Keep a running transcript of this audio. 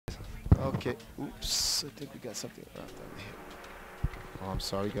Okay. Oops. I think we got something wrapped on here. Oh, I'm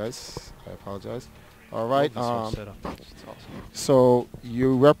sorry, guys. I apologize. All right. So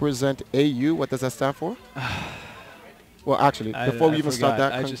you represent AU. What does that stand for? Well, actually, before we even start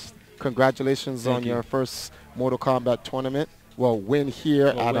that, congratulations on your first Mortal Kombat tournament. Well, win here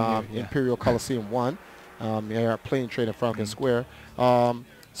at Empirial Coliseum 1. Here at Plane Trade in Falcon Square.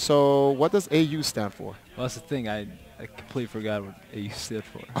 So what does AU stand for? Well, that's the thing. I completely forgot what AU stood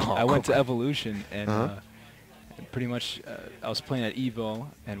for. I went to Evolution, and pretty much I was playing at Evo,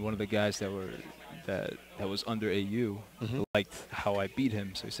 and one of the guys that was under AU liked how I beat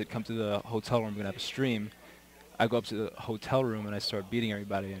him. So he said, "Come to the hotel room. We're gonna have a stream." I go up to the hotel room and I start beating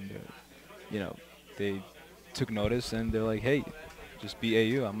everybody, and you know, they took notice and they're like, "Hey, just beat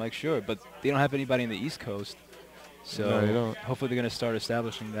AU." I'm like, "Sure," but they don't have anybody in the East Coast, so no, they don't. Hopefully they're gonna start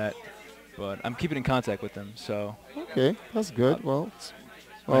establishing that. But I'm keeping in contact with them, so okay, that's good. Well,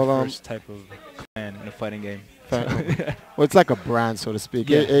 my first type of clan in a fighting game. Well, it's like a brand, so to speak.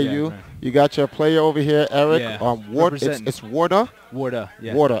 Yeah, AU, you got your player over here, Eric. Yeah. It's Warda. Warda,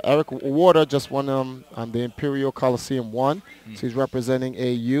 yeah. Warda. Eric Warda just won on the Imperial Coliseum 1. So he's representing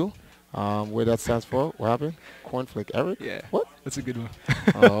AU. Where that stands for? What happened? Cornflake Eric? Yeah. What? That's a good one.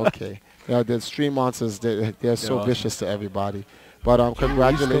 Oh, okay. Yeah, the stream monsters, they're so awesome. vicious to everybody. But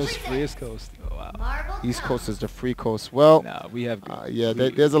congratulations. East Coast. Oh, wow. East Coast is the free coast. Well, no, we have.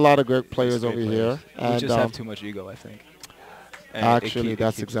 There's a lot of great players over here. We just have too much ego, I think. And actually,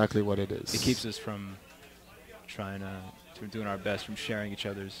 that's exactly what it is. It keeps us from trying to doing our best, from sharing each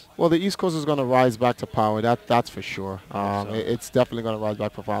other's. Well, the East Coast is going to rise back to power. That's for sure. It's definitely going to rise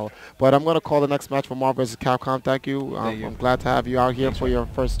back to power. But I'm going to call the next match for Marvel vs. Capcom. Thank you. I'm glad to have you out here for your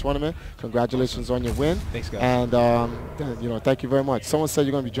first tournament. Congratulations on your win. Thanks, guys. And thank you very much. Someone said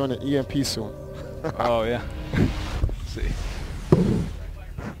you're going to be joining EMP soon. Oh yeah. Let's see.